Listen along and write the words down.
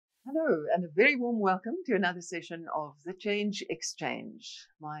Hello, and a very warm welcome to another session of The Change Exchange.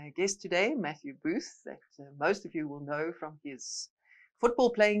 My guest today, Matthew Booth, that most of you will know from his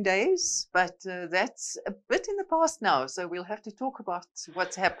football playing days, but that's a bit in the past now, so we'll have to talk about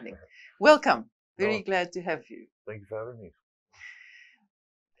what's happening. Welcome. Very glad to have you. Thank you for having me.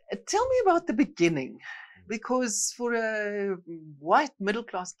 Tell me about the beginning, because for a white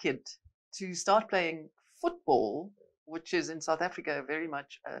middle-class kid to start playing football, which is in South Africa very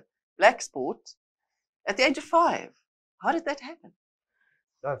much a black sport, at the age of 5, how did that happen?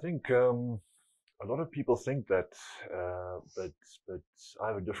 I think a lot of people think that, but I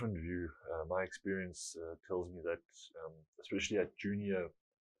have a different view. My experience tells me that, especially at junior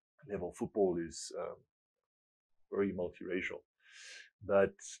level, football is very multiracial.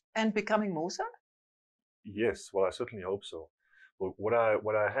 And becoming more so? Yes, well, I certainly hope so. But what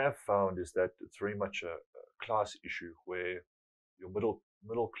I have found is that it's very much a class issue where your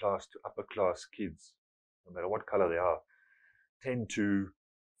middle class to upper class kids, no matter what color they are, tend to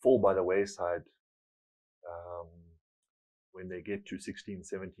fall by the wayside when they get to 16,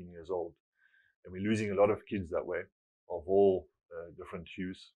 17 years old. And we're losing a lot of kids that way, of all different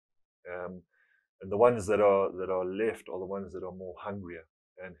hues. And the ones that are left are the ones that are more hungrier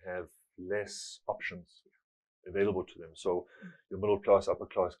and have less options available to them. So your middle class, upper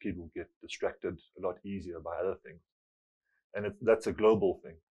class kid will get distracted a lot easier by other things. And that's a global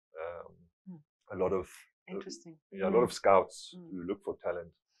thing. A lot of interesting. A lot of scouts who look for talent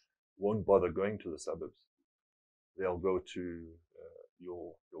won't bother going to the suburbs. They'll go to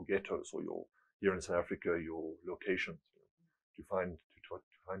your ghettos or here in South Africa, your locations to find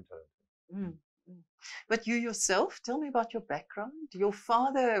talent. But you yourself, tell me about your background. Your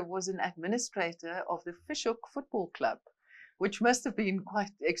father was an administrator of the Fishhook Football Club, which must have been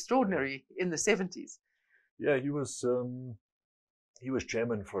quite extraordinary in the 70s. Yeah, he was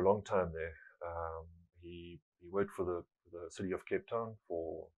chairman for a long time there. He worked for the city of Cape Town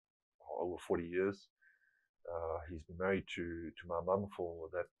for over 40 years. He's been married to my mum for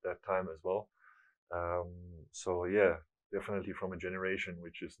that time as well. So yeah, definitely from a generation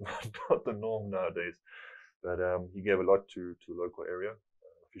which is not the norm nowadays. But he gave a lot to the local area,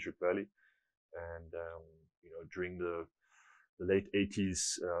 Fishhook Valley, and during the late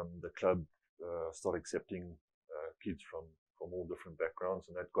 80s, the club started accepting kids from all different backgrounds,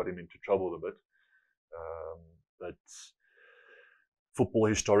 and that got him into trouble a bit. But football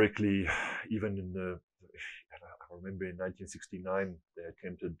historically, even I remember in 1969, they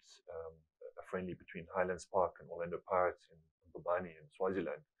attempted a friendly between Highlands Park and Orlando Pirates in Bobani in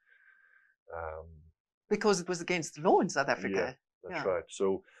Swaziland. Because it was against the law in South Africa. Yeah, that's right.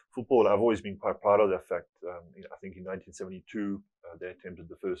 So football, I've always been quite proud of that fact. I think in 1972, they attempted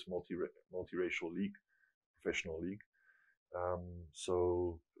the first multiracial league, professional league.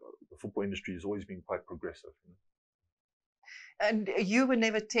 So the football industry has always been quite progressive. And you were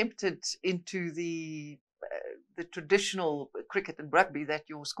never tempted into the traditional cricket and rugby that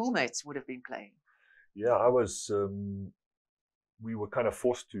your schoolmates would have been playing? Yeah, I was. We were kind of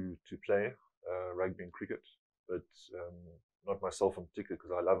forced to play rugby and cricket, but not myself in particular,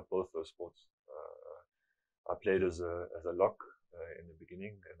 because I love both those sports. I played as a lock in the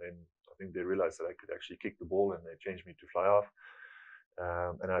beginning, and then I think they realized that I could actually kick the ball, and they changed me to fly off.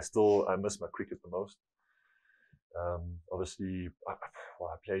 And I miss my cricket the most. Obviously,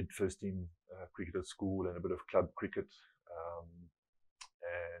 I played first team cricket at school and a bit of club cricket,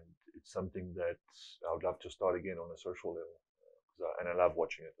 and it's something that I would love to start again on a social level, and I love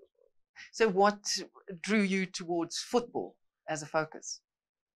watching it as well. So what drew you towards football as a focus?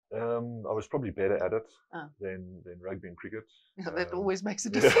 I was probably better at it than rugby and cricket. Yeah, that always makes a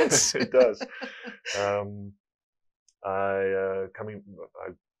difference. It does. I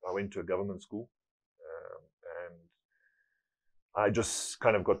went to a government school, and I just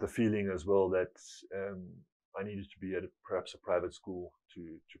kind of got the feeling as well that I needed to be at perhaps a private school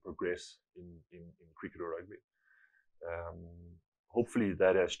to progress in cricket or rugby. Hopefully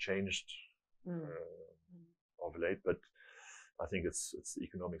that has changed of late, but I think it's the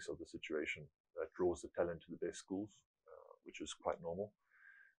economics of the situation that draws the talent to the best schools, which is quite normal.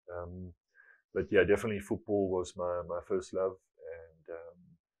 But yeah, definitely football was my first love, and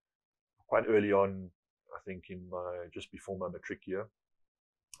quite early on, I think just before my matric year,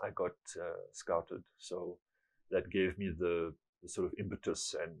 I got scouted. So that gave me the sort of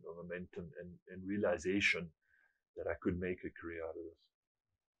impetus and momentum and realization that I could make a career out of this.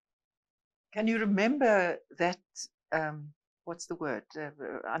 Can you remember that, what's the word,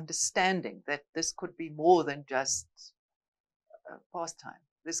 understanding that this could be more than just pastime?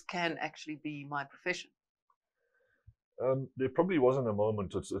 This can actually be my profession. There probably wasn't a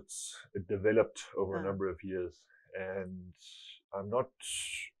moment. It developed over a Ah. number of years, and I'm not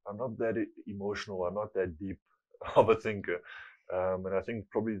that emotional. I'm not that deep of a thinker, and I think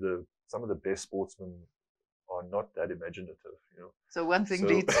probably some of the best sportsmen are not that imaginative. So one thing So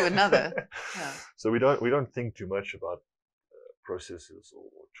leads to another. Yeah. so we don't think too much about processes or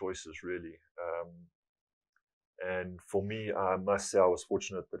choices really. And for me, I must say I was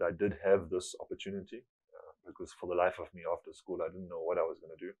fortunate that I did have this opportunity because for the life of me after school, I didn't know what I was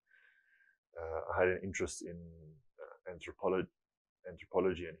going to do. I had an interest in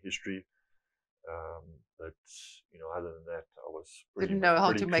anthropology and history, but other than that, I was Didn't know how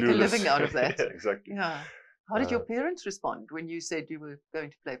pretty to make a clueless. living out of that. Yeah, exactly. Yeah. How did your parents respond when you said you were going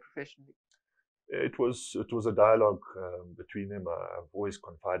to play professionally? It was a dialogue between them. I've always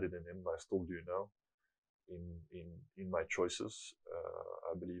confided in him. I still do now. In my choices,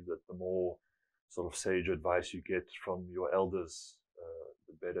 I believe that the more sort of sage advice you get from your elders,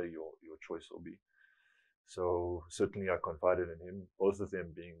 the better your choice will be. So certainly, I confided in him. Both of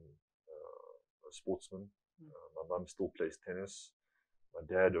them being a sportsman. My mum still plays tennis. My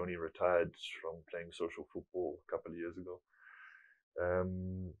dad only retired from playing social football a couple of years ago.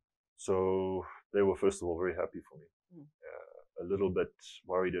 So they were, first of all, very happy for me. A little bit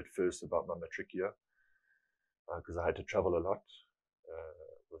worried at first about my matric year because I had to travel a lot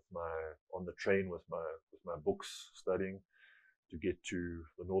on the train with my books studying to get to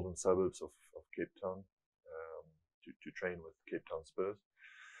the northern suburbs of Cape Town to train with Cape Town Spurs.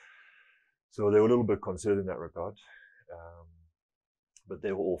 So they were a little bit concerned in that regard, but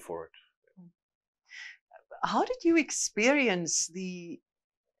they were all for it. How did you experience the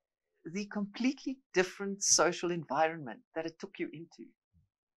completely different social environment that it took you into?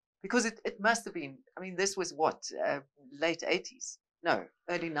 Because it must have been, I mean, this was what, late 80s? No,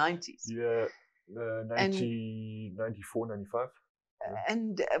 early 90s. Yeah, 94, 95.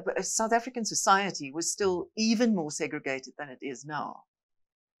 And South African society was still even more segregated than it is now.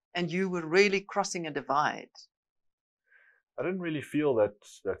 And you were really crossing a divide. I didn't really feel that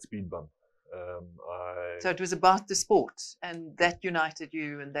speed bump. So it was about the sport, and that united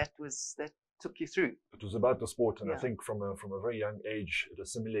you, and that took you through. It was about the sport, and Yeah. I think from a very young age, it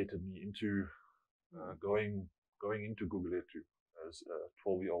assimilated me into going into Gugulethu as a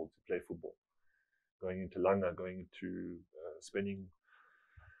 12-year-old to play football, going into Langa, going into spending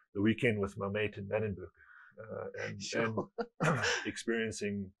the weekend with my mate in Mannenberg, Sure. and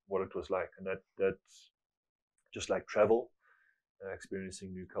experiencing what it was like, and that just like travel,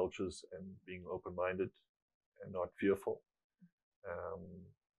 experiencing new cultures and being open-minded and not fearful,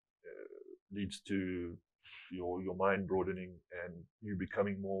 leads to your mind broadening and you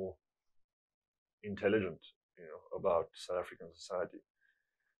becoming more intelligent, about South African society.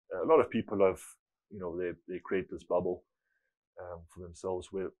 A lot of people have, they create this bubble for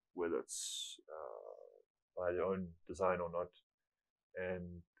themselves, whether it's by their own design or not,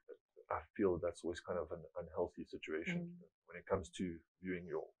 and I feel that's always kind of an unhealthy situation when it comes to viewing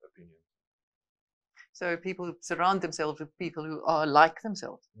your opinions. So people surround themselves with people who are like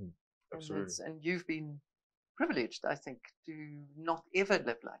themselves. Absolutely. And you've been privileged, I think, to not ever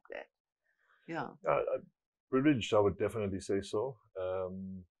live like that. Yeah. Privileged, I would definitely say so.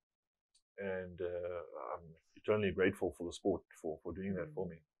 And I'm eternally grateful for the sport for doing that for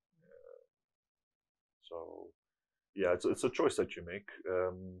me. So, yeah, it's a choice that you make.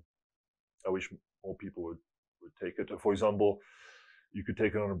 I wish more people would take it. For example, you could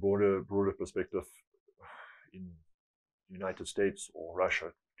take it on a broader perspective. In the United States or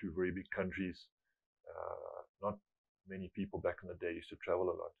Russia, two very big countries, not many people back in the day used to travel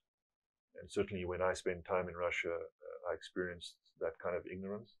a lot. And certainly when I spent time in Russia, I experienced that kind of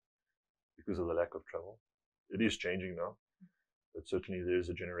ignorance because of the lack of travel. It is changing now, but certainly there is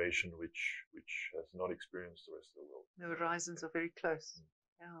a generation which has not experienced the rest of the world. The horizons are very close.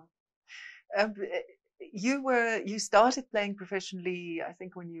 Yeah. You started playing professionally, I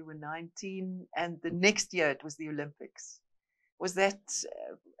think, when you were 19, and the next year it was the Olympics. Was that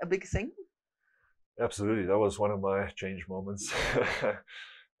a big thing? Absolutely, that was one of my change moments.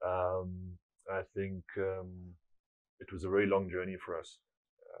 I think it was a very long journey for us.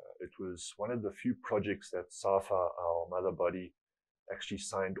 It was one of the few projects that SAFA, our mother body, actually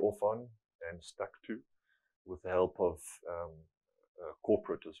signed off on and stuck to, with the help of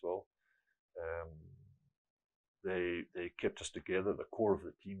corporate as well. They kept us together, the core of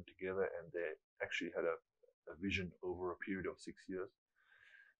the team together, and they actually had a vision over a period of 6 years.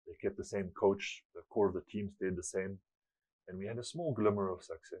 They kept the same coach, the core of the team stayed the same, and we had a small glimmer of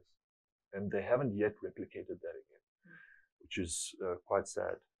success. And they haven't yet replicated that again, which is quite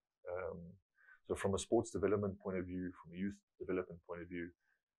sad. So So from a sports development point of view, from a youth development point of view,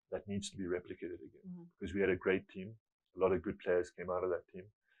 that needs to be replicated again, because we had a great team. A lot of good players came out of that team,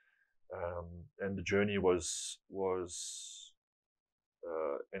 and the journey was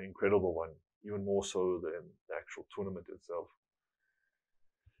an incredible one, even more so than the actual tournament itself.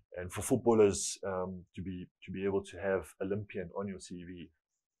 And for footballers to be able to have Olympian on your CV,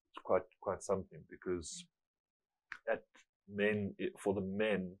 it's quite something, because for the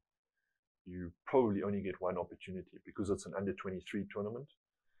men, you probably only get one opportunity because it's an under 23 tournament.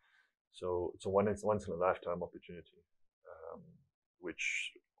 So it's a once in a lifetime opportunity,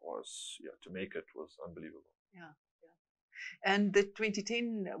 which was, to make it was unbelievable. Yeah. And the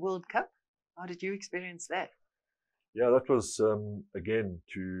 2010 World Cup, how did you experience that? Yeah, that was again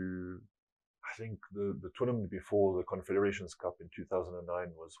I think the tournament before the Confederations Cup in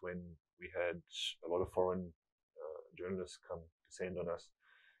 2009 was when we had a lot of foreign journalists come descend on us,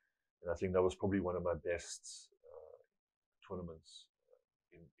 and I think that was probably one of my best tournaments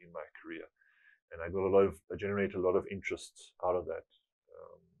in my career, and I generated a lot of interest out of that.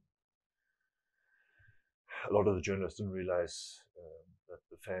 A lot of the journalists didn't realize that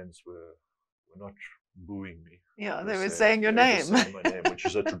the fans were not booing me. Yeah, they were saying your name. They were saying my name, which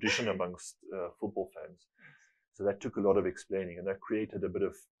is a tradition amongst football fans. So that took a lot of explaining, and that created a bit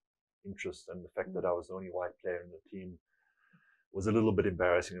of interest. And the fact that I was the only white player in the team was a little bit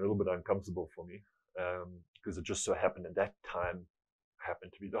embarrassing, a little bit uncomfortable for me, because it just so happened at that time I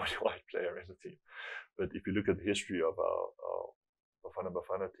happened to be the only white player in the team. But if you look at the history of our Bafana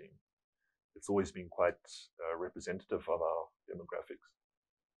Bafana team, it's always been quite representative of our demographics.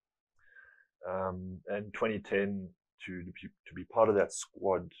 And 2010, to be part of that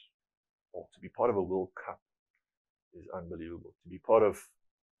squad, or to be part of a World Cup, is unbelievable. To be part of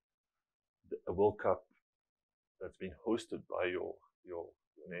a World Cup that's been hosted by your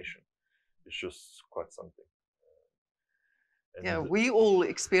nation is just quite something. And we all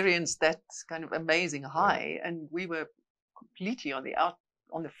experienced that kind of amazing high, and we were completely on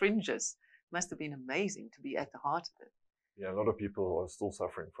the fringes. It must have been amazing to be at the heart of it. Yeah, a lot of people are still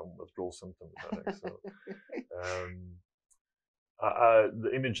suffering from withdrawal symptoms, I think. So,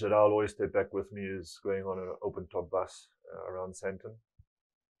 the image that I'll always take back with me is going on an open top bus around Sandton.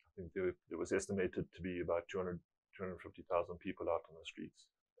 I think there was estimated to be about 250,000 people out on the streets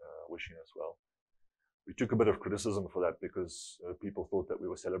wishing us well. We took a bit of criticism for that because people thought that we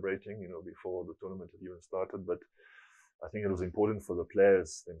were celebrating, before the tournament had even started. But I think it was important for the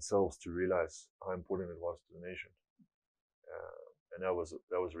players themselves to realize how important it was to the nation. And that was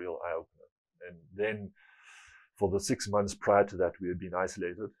a real eye-opener. And then for the 6 months prior to that, we had been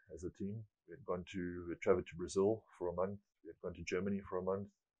isolated as a team. We had traveled to Brazil for a month. We had gone to Germany for a month.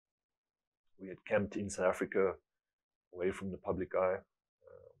 We had camped in South Africa, away from the public eye.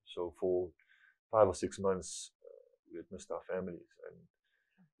 So for 5 or 6 months, we had missed our families, and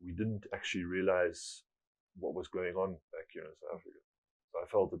we didn't actually realize what was going on back here in South Africa. So I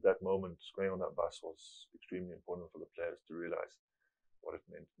felt at that moment, going on that bus was extremely important for the players to realize what it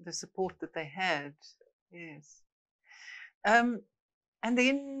meant. The support that they had, yes. And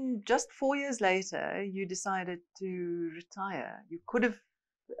then just 4 years later, you decided to retire. You could have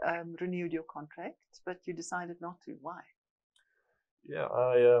renewed your contract, but you decided not to. Why? Yeah,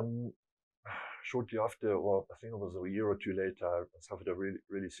 I shortly after, well, I think it was a year or two later, I suffered a really,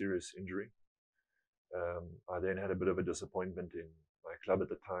 really serious injury. I then had a bit of a disappointment in my club at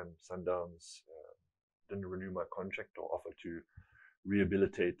the time, Sundowns. Didn't renew my contract or offer to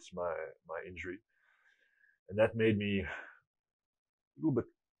rehabilitate my injury. And that made me a little bit,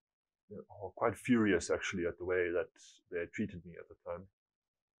 quite furious actually at the way that they had treated me at the time,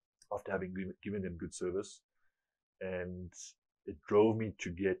 after having given them good service. And it drove me to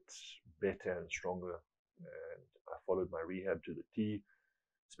get better and stronger. And I followed my rehab to the T,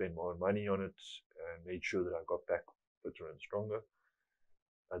 spent more money on it, and made sure that I got back fitter and stronger.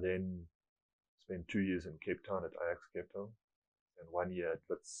 I then spent 2 years in Cape Town at Ajax Cape Town, and 1 year at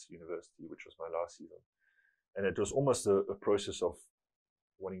Wits University, which was my last season. And it was almost a process of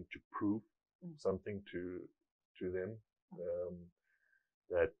wanting to prove something to them,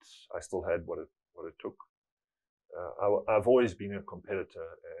 that I still had what it took. I've always been a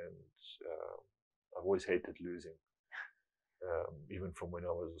competitor, and I've always hated losing. Even from when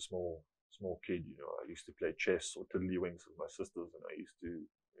I was a small kid, I used to play chess or tiddlywinks with my sisters, and I used to,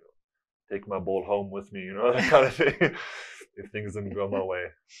 take my ball home with me, that kind of thing, if things didn't go my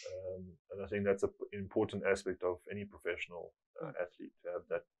way. And I think that's an important aspect of any professional athlete, to have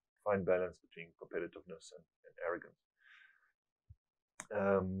that fine balance between competitiveness and arrogance.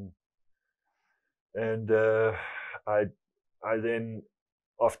 I then,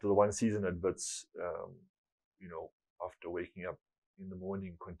 after the one season at Wits, you know, after waking up in the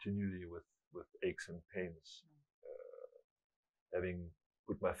morning continually with aches and pains, having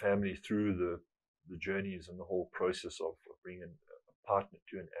put my family through the journeys and the whole process of bringing a partner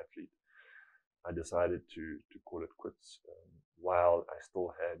to an athlete, I decided to call it quits, while I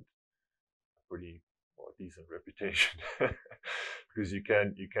still had a pretty decent reputation, because you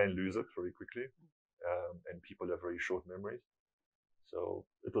can lose it very quickly, and people have very short memories. So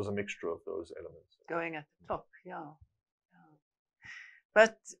it was a mixture of those elements. Going at the top, yeah.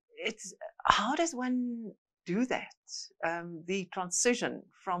 But it's, how does one do that? The transition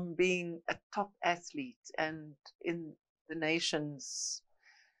from being a top athlete and in the nation's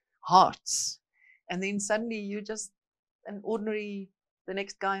hearts, and then suddenly you're just an ordinary, the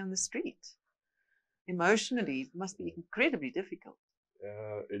next guy on the street. Emotionally, it must be incredibly difficult.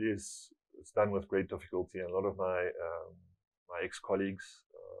 It is. It's done with great difficulty, and a lot of my my ex-colleagues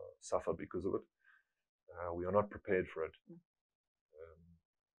suffer because of it. We are not prepared for it.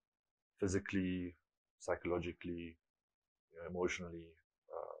 Physically, psychologically, emotionally,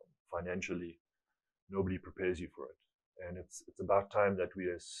 financially, nobody prepares you for it. And it's about time that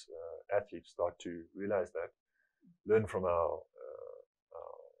we as athletes start to realize that, learn from our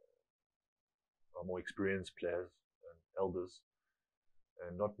more experienced players and elders,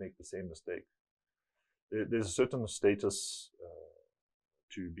 and not make the same mistake. There's a certain status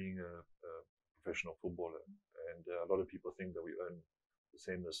to being a professional footballer, and a lot of people think that we earn the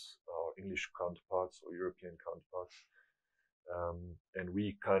same as our English counterparts or European counterparts, and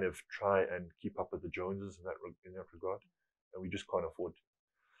we kind of try and keep up with the Joneses in that regard, and we just can't afford to.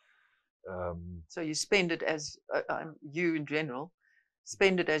 So you spend it as you in general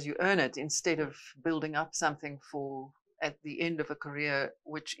spend it as you earn it, instead of building up something for at the end of a career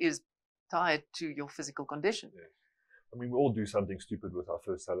which is tied to your physical condition. Yes. I mean, we all do something stupid with our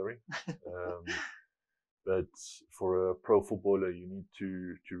first salary. But for a pro footballer, you need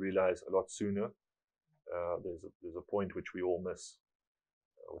to realize a lot sooner. There's a point which we all miss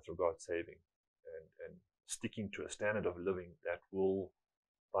with regard to saving and sticking to a standard of living that will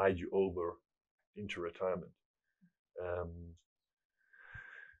tide you over into retirement.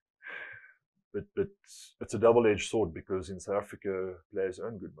 But it's a double-edged sword, because in South Africa, players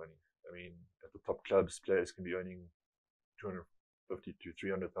earn good money. I mean, at the top clubs, players can be earning 250 to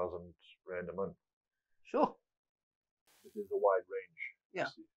 300,000 rand a month. Sure. There's a wide range. Yeah.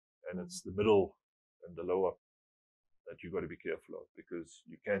 And it's the middle and the lower that you've got to be careful of, because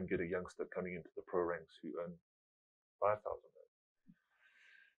you can get a youngster coming into the pro ranks who earn 5,000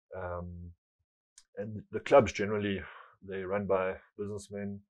 rand. And the clubs generally, they run by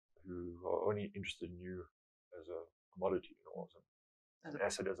businessmen who are only interested in you as a commodity, as an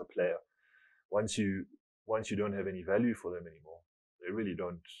asset, as a player. Once you don't have any value for them anymore, they really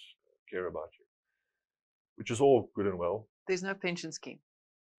don't care about you, which is all good and well. There's no pension scheme.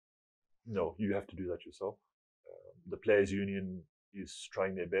 No, you have to do that yourself. The players' union is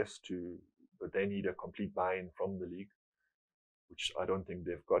trying their best but they need a complete buy-in from the league, which I don't think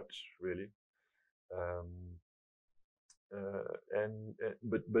they've got really.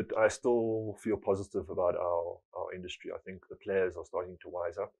 But I still feel positive about our industry. I think the players are starting to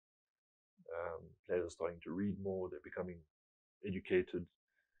wise up. Players are starting to read more. They're becoming educated,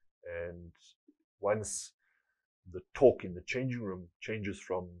 and once the talk in the changing room changes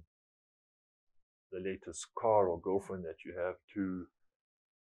from the latest car or girlfriend that you have to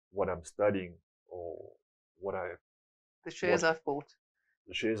what I'm studying or the shares I've bought.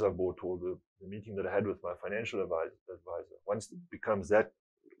 The shares I bought, or the meeting that I had with my financial advisor. Once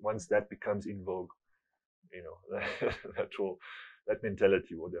that becomes in vogue, that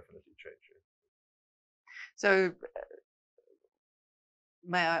mentality will definitely change. So,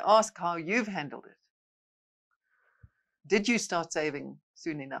 may I ask how you've handled it? Did you start saving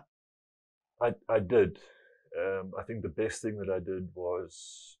soon enough? I did. I think the best thing that I did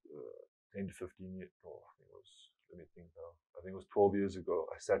was 10 to 15 years, let me think now. I think it was 12 years ago.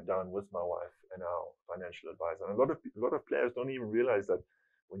 I sat down with my wife and our financial advisor. And a lot of players don't even realize that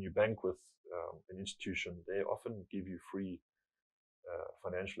when you bank with an institution, they often give you free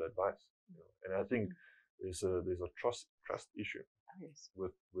financial advice. And I think there's a trust issue. Yes.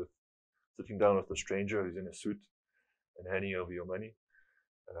 with sitting down with a stranger who's in a suit and handing over your money.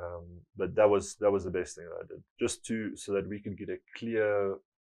 But that was the best thing that I did, just so that we could get a clear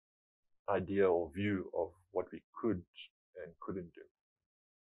idea or view of what we could and couldn't do.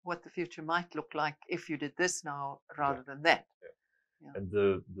 What the future might look like if you did this now rather than that. Yeah. And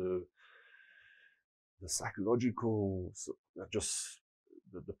the psychological, just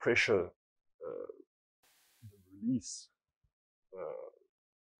the pressure, the release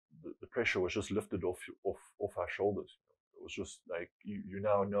the pressure was just lifted off our shoulders. It was just like you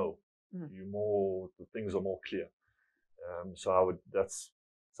now know. The things are more clear. So that's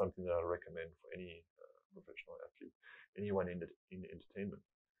something that I recommend for any professional athlete, anyone in entertainment,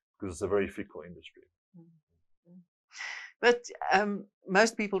 because it's a very fickle industry. But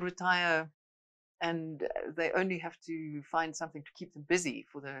most people retire and they only have to find something to keep them busy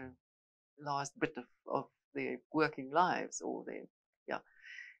for the last bit of their working lives, or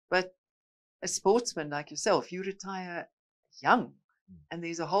but a sportsman like yourself, you retire young, and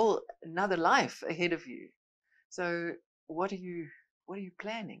there's a whole another life ahead of you. So what are you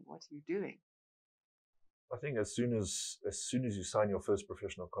planning? What are you doing? I think as soon as you sign your first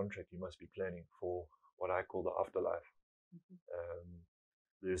professional contract, you must be planning for what I call the afterlife.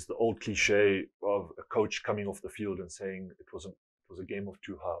 There's the old cliche of a coach coming off the field and saying it was a game of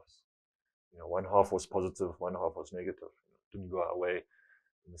two halves. One half was positive, one half was negative. It didn't go our way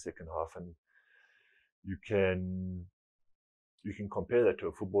in the second half, and you can compare that to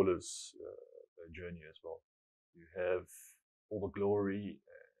a footballer's journey as well. You have all the glory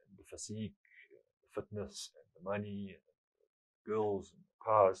and the physique, the fitness, and the money, and the girls and the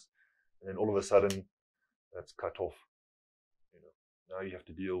cars, and then all of a sudden that's cut off. Now you have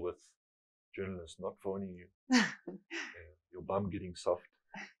to deal with journalists not phoning you, your bum getting soft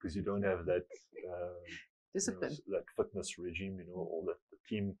because you don't have that discipline, that fitness regime, or the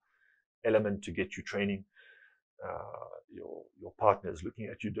team element to get you training. Your partner is looking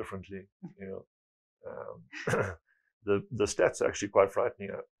at you differently. The stats are actually quite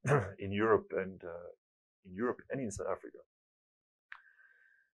frightening in Europe and in South Africa.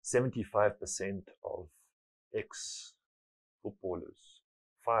 75% of ex-footballers,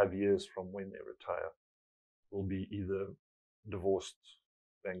 5 years from when they retire, will be either divorced,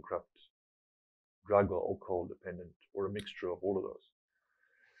 bankrupt, drug or alcohol dependent, or a mixture of all of those.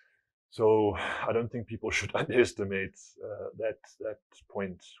 So I don't think people should underestimate that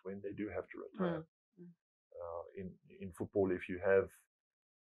point when they do have to retire. In football, if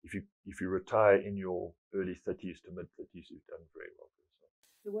you retire in your early 30s to mid 30s, you've done very well for yourself.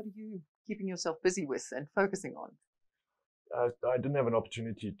 So what are you keeping yourself busy with and focusing on? I didn't have an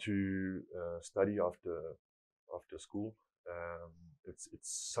opportunity to study after school. It's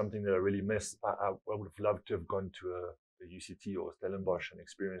something that I really miss. I would have loved to have gone to a UCT or Stellenbosch and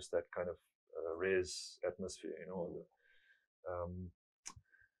experienced that kind of res atmosphere,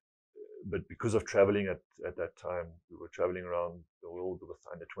 but because of traveling at that time, we were traveling around the world with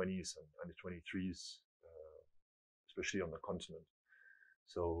under 20s and under 23s, especially on the continent.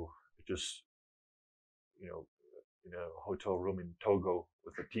 So it just, in a hotel room in Togo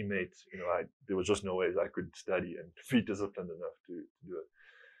with a teammate, there was just no way I could study and be disciplined enough to do it.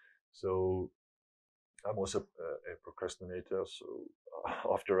 So I'm also a procrastinator. So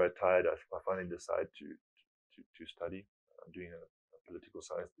after I retired, I finally decided to study. I'm doing a political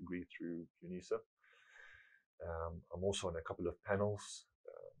science degree through UNISA. I'm also on a couple of panels,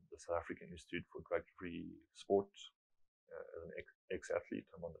 the South African Institute for Drug-Free Sport. As an ex-athlete,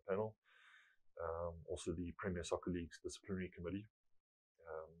 I'm on the panel. Also the Premier Soccer League's disciplinary committee.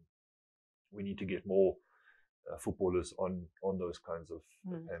 We need to get more footballers on those kinds of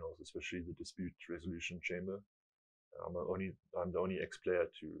panels, especially the dispute resolution chamber. I'm the only ex-player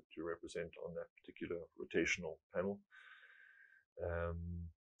to represent on that particular rotational panel.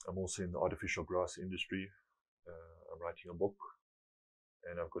 I'm also in the artificial grass industry. I'm writing a book,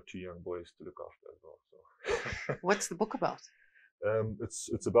 and I've got 2 young boys to look after as well. So, what's the book about?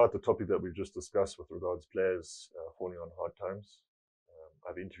 It's about the topic that we've just discussed with regards players falling on hard times.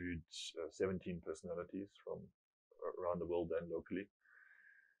 I've interviewed 17 personalities from around the world and locally,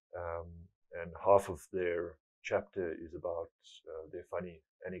 and half of their chapter is about their funny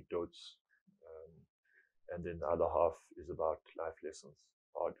anecdotes, and then the other half is about life lessons,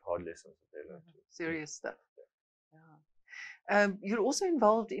 hard lessons that they learned. Serious stuff. Yeah. You're also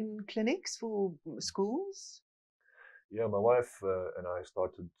involved in clinics for schools? Yeah, my wife and I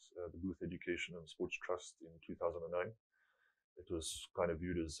started the Booth Education and Sports Trust in 2009. It was kind of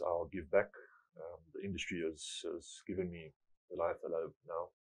viewed as our give back. The industry has given me the life that I live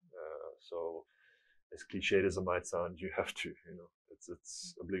now. So as cliched as it might sound, you have to,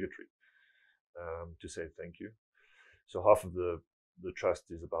 it's obligatory to say thank you. So half of the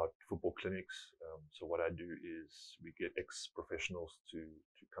trust is about football clinics. So what I do is we get ex-professionals to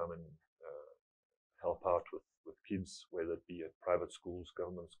come and help out with kids, whether it be at private schools,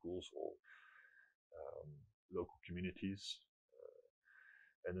 government schools, or local communities.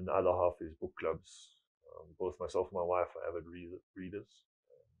 And then the other half is book clubs. Both myself and my wife are avid readers.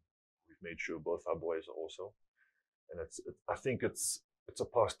 We've made sure both our boys are also. And I think it's it's a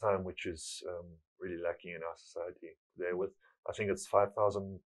pastime which is really lacking in our society. There, with I think it's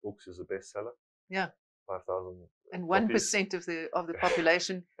 5,000 books is the bestseller. Yeah. 5,000 And copies. 1% of the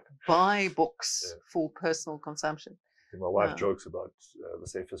population buy books Yeah. for personal consumption. My wife Yeah. jokes about the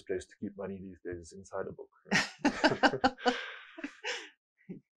safest place to keep money these days is inside a book.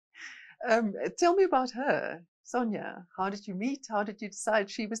 Tell me about her, Sonia. How did you meet? How did you decide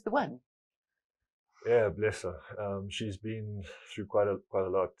she was the one? Yeah, bless her. She's been through quite a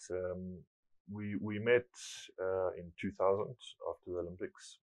lot. We met in 2000 after the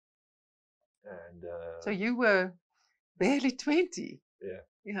Olympics, and So you were barely 20. yeah,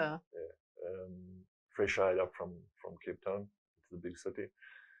 Yeah. fresh-eyed up from Cape Town to the big city.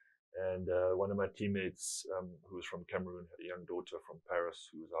 And one of my teammates, who was from Cameroon, had a young daughter from Paris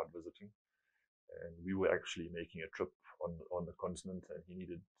who was out visiting, and we were actually making a trip on the continent, and he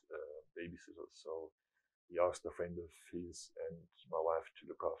needed babysitters, so he asked a friend of his and my wife to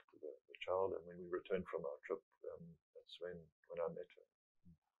look after the child. And when we returned from our trip, that's when I met her.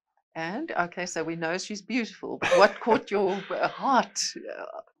 And okay, so we know she's beautiful. But what caught your heart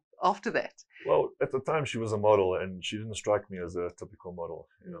after that? Well, at the time she was a model, and she didn't strike me as a typical model,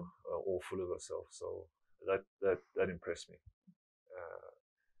 all full of herself. So that impressed me.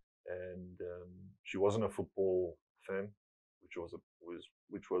 And she wasn't a football fan,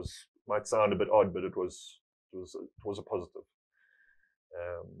 which might sound a bit odd, but it was a positive.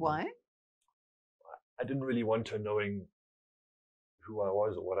 Why? I didn't really want her knowing who I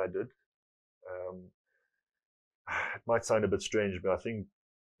was or what I did. It might sound a bit strange, but I think,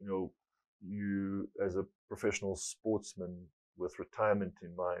 you as a professional sportsman with retirement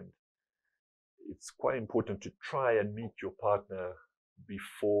in mind, it's quite important to try and meet your partner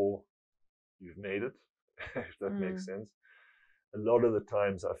before you've made it, if that makes sense. A lot of the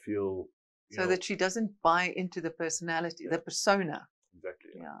times I feel... So that she doesn't buy into the personality, the persona.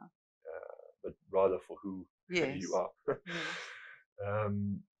 Exactly. Yeah. But rather for who you are.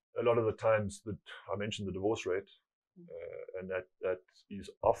 A lot of the times that I mentioned the divorce rate, and that is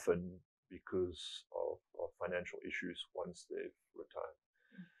often because of financial issues once they've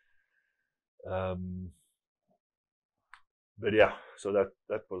retired. But yeah, so that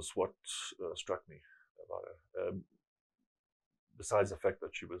was what struck me about her. Besides the fact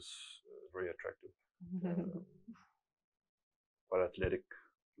that she was very attractive, quite athletic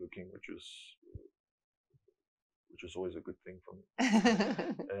looking, which is always a good thing for me.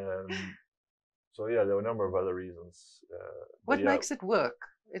 So yeah, there were a number of other reasons. What makes it work?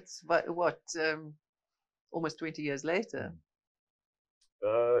 It's what almost 20 years later.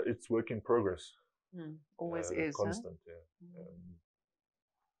 It's work in progress. Always is constant. Huh? Yeah.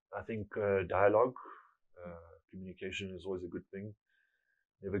 I think dialogue, communication is always a good thing.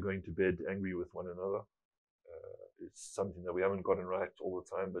 Never going to bed angry with one another. It's something that we haven't gotten right all the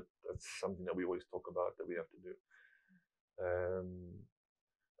time, but that's something that we always talk about that we have to do.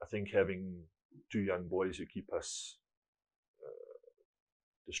 I think having two young boys who keep us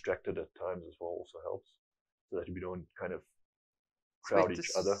distracted at times as well also helps, so that we don't kind of crowd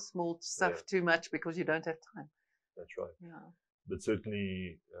each other. Small stuff too much because you don't have time. That's right. Yeah. But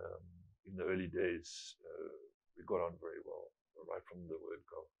certainly in the early days, we got on very well right from the word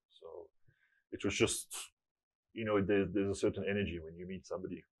go. So it was just, there's a certain energy when you meet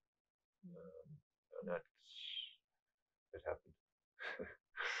somebody, and that happened.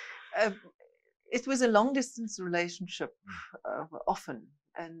 It was a long distance relationship often,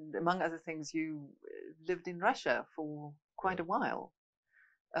 and among other things, you lived in Russia for quite a while.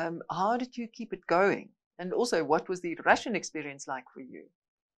 How did you keep it going? And also, what was the Russian experience like for you?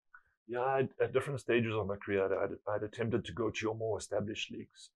 Yeah, at different stages of my career, I'd attempted to go to your more established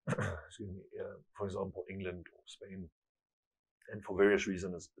leagues, excuse me, for example, England or Spain, and for various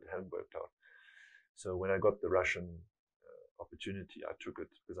reasons it hadn't worked out. So when I got the Russian opportunity, I took it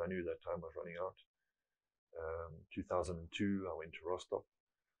because I knew that time was running out. 2002, I went to Rostov,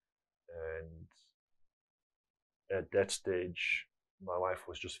 and at that stage, my wife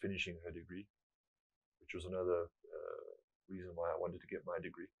was just finishing her degree, which was another reason why I wanted to get my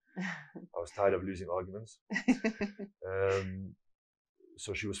degree. I was tired of losing arguments.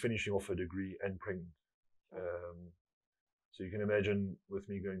 So she was finishing off her degree and pregnant. So you can imagine with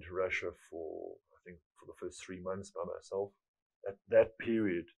me going to Russia for the first 3 months by myself, at that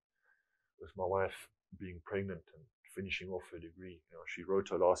period, with my wife being pregnant and finishing off her degree, she wrote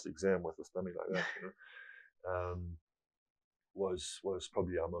her last exam with a stomach like that, was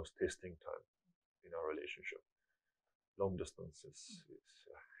probably our most testing time in our relationship. Long distance is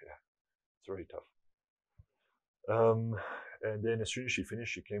it's very tough. And then as soon as she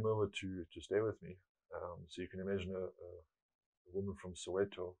finished, she came over to stay with me. So you can imagine a woman from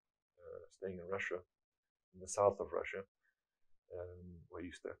Soweto, staying in Russia, in the south of Russia, where I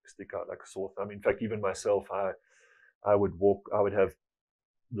used to stick out like a sore thumb. In fact, even myself, I would walk, I would have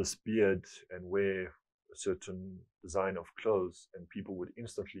this beard and wear a certain design of clothes, and people would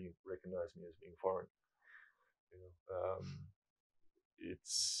instantly recognize me as being foreign. You know,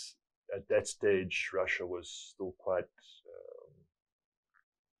 it's at that stage, Russia was still quite,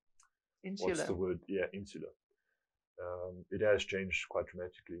 Insular. what's the word? Yeah, insular. It has changed quite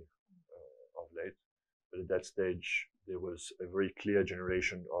dramatically of late, but at that stage, there was a very clear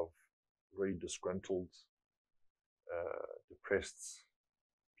generation of very disgruntled, depressed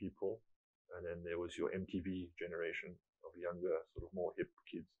people, and then there was your MTV generation of younger, sort of more hip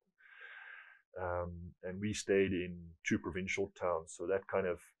kids. And we stayed in two provincial towns, so that kind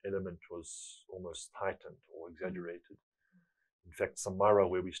of element was almost heightened or exaggerated. In fact, Samara,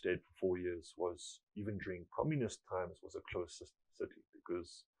 where we stayed for 4 years, was, even during communist times, was a closed city,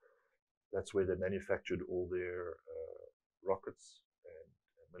 because that's where they manufactured all their rockets and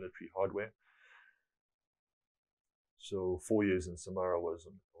military hardware. So 4 years in Samara was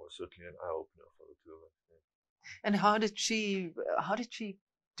certainly an eye opener for the two of us. Yeah. And how did she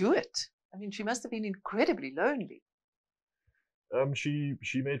do it? I mean, she must have been incredibly lonely.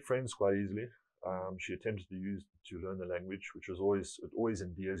 She made friends quite easily. She attempted to learn the language, which was always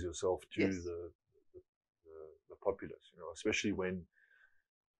endears yourself to Yes. the populace, you know, especially when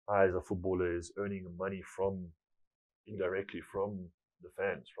I, as a footballer, is earning money indirectly from the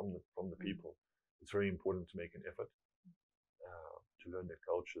fans, from the people. It's very important to make an effort to learn their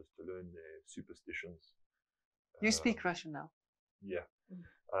cultures, to learn their superstitions. You speak Russian now? Yeah.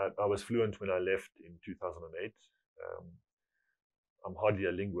 I was fluent when I left in 2008. I'm hardly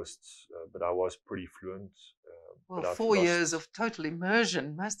a linguist, but I was pretty fluent. Well, 4 years of total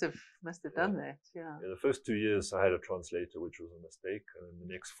immersion must have done that. Yeah. The first 2 years I had a translator, which was a mistake, and in the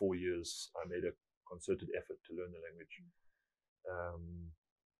next 4 years I made a concerted effort to learn the language.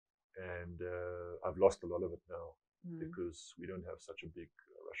 And I've lost a lot of it now because we don't have such a big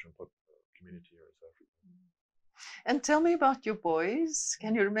Russian community here in South Africa. And tell me about your boys.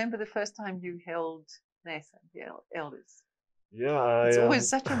 Can you remember the first time you held Nathan, the eldest? Yeah, it's always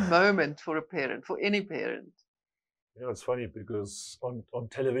such a moment for a parent, for any parent. You know, it's funny because on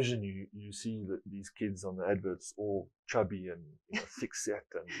television you see these kids on the adverts all chubby and, you know, thick set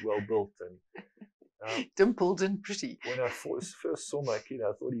and well built and dimpled and pretty. When I first saw my kid,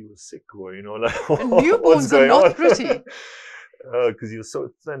 I thought he was sick, or, you know, like, and newborns are not pretty because he was so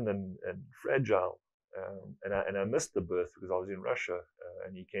thin and fragile. And I missed the birth because I was in Russia,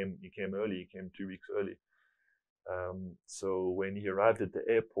 and he came early. He came 2 weeks early. So when he arrived at the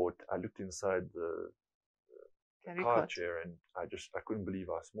airport, I looked inside the car chair, and I couldn't believe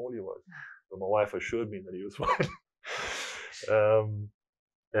how small he was. So my wife assured me that he was fine.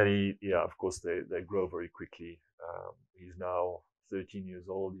 And of course, they grow very quickly. He's now 13 years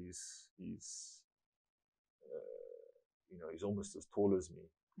old. He's you know, he's almost as tall as me.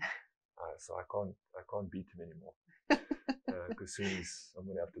 So I can't beat him anymore. Because soon I'm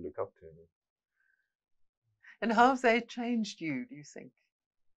going to have to look up to him. And how have they changed you, do you think?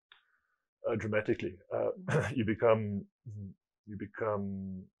 Dramatically. You become,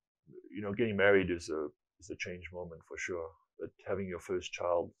 you know, getting married is a change moment for sure. But having your first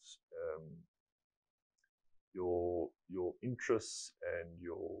child, your interests and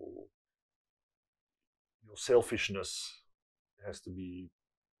your selfishness has to be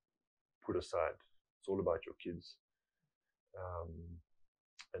put aside. It's all about your kids.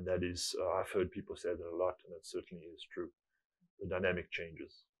 And that is, I've heard people say that a lot, and it certainly is true. The dynamic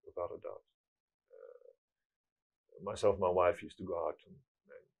changes, without a doubt. Myself and my wife used to go out and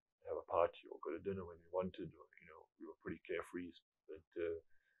have a party or go to dinner when we wanted, or, you know, we were pretty carefree, but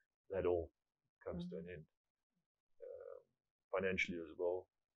that all comes to an end. Financially as well,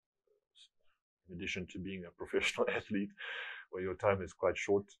 in addition to being a professional athlete, where your time is quite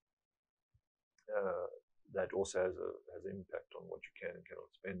short, that also has an impact on what you can and cannot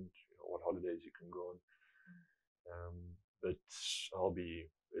spend, you know, what holidays you can go on. But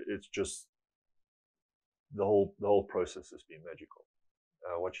it's just the whole process has been magical.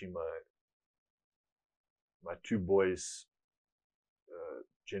 Watching my two boys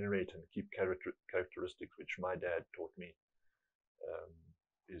generate and keep characteristics which my dad taught me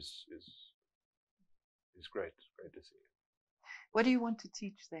is great. It's great to see. What do you want to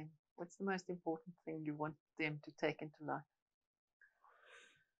teach them? What's the most important thing you want them to take into life?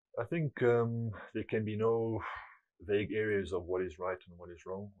 I think there can be no vague areas of what is right and what is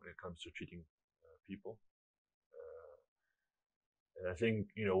wrong when it comes to treating people. And I think,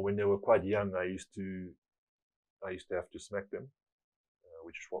 you know, when they were quite young, I used to have to smack them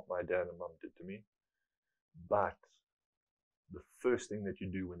which is what my dad and mum did to me. But the first thing that you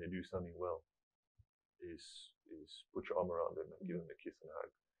do when they do something well is put your arm around them and give them a kiss and a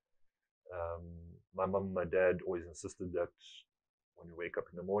hug. My mum and my dad always insisted that when we wake up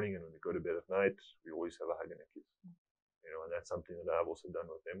in the morning and when we go to bed at night, we always have a hug and a kiss. And that's something that I've also done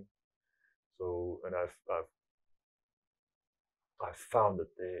with them. So, and I've found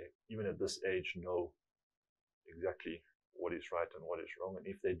that they, even at this age, know exactly what is right and what is wrong. And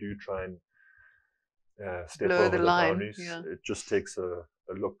if they do try and step Blur over the the line, boundaries, yeah. it just takes a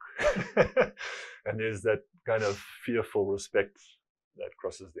look. And there's that kind of fearful respect that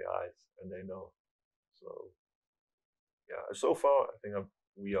crosses their eyes, and they know. So, yeah, so far, I think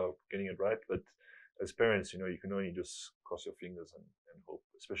we are getting it right. But as parents, you can only just cross your fingers and hope,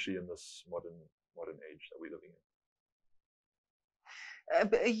 especially in this modern age that we're living in.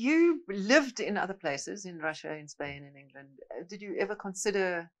 But you lived in other places, in Russia, in Spain, in England. Did you ever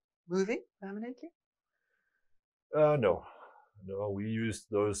consider moving permanently? No. We used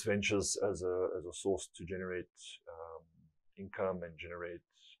those ventures as a source to generate income and generate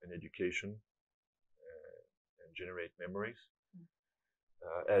an education and generate memories,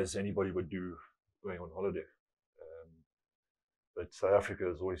 as anybody would do going on holiday. But South Africa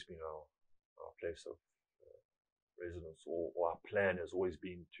has always been our place of residence, or our plan has always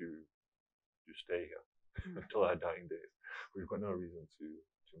been to stay here until our dying days. We've got no reason to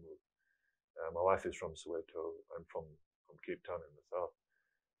move. My wife is from Soweto. I'm from Cape Town in the south.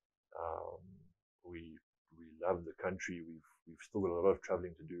 We love the country. We've still got a lot of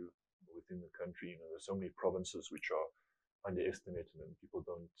traveling to do within the country. There's so many provinces which are underestimated and people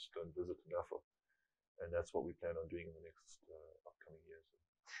don't visit enough of. And that's what we plan on doing in the next upcoming years.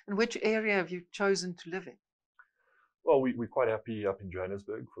 And which area have you chosen to live in? Well, we're quite happy up in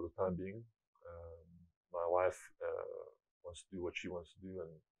Johannesburg for the time being. My wife wants to do what she wants to do,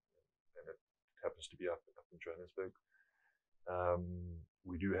 and it happens to be up in Johannesburg.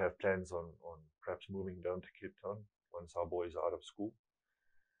 We do have plans on perhaps moving down to Cape Town once our boys are out of school.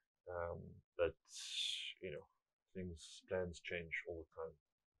 But plans change all the time.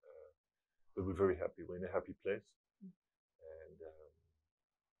 But we're very happy. We're in a happy place, and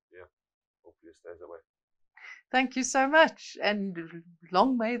yeah, hopefully it stays that way. Thank you so much, and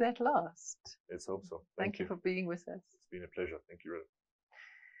long may that last. Let's hope so. Thank you for being with us. It's been a pleasure. Thank you, Ruda.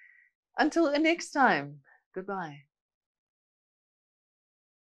 Until the next time, goodbye.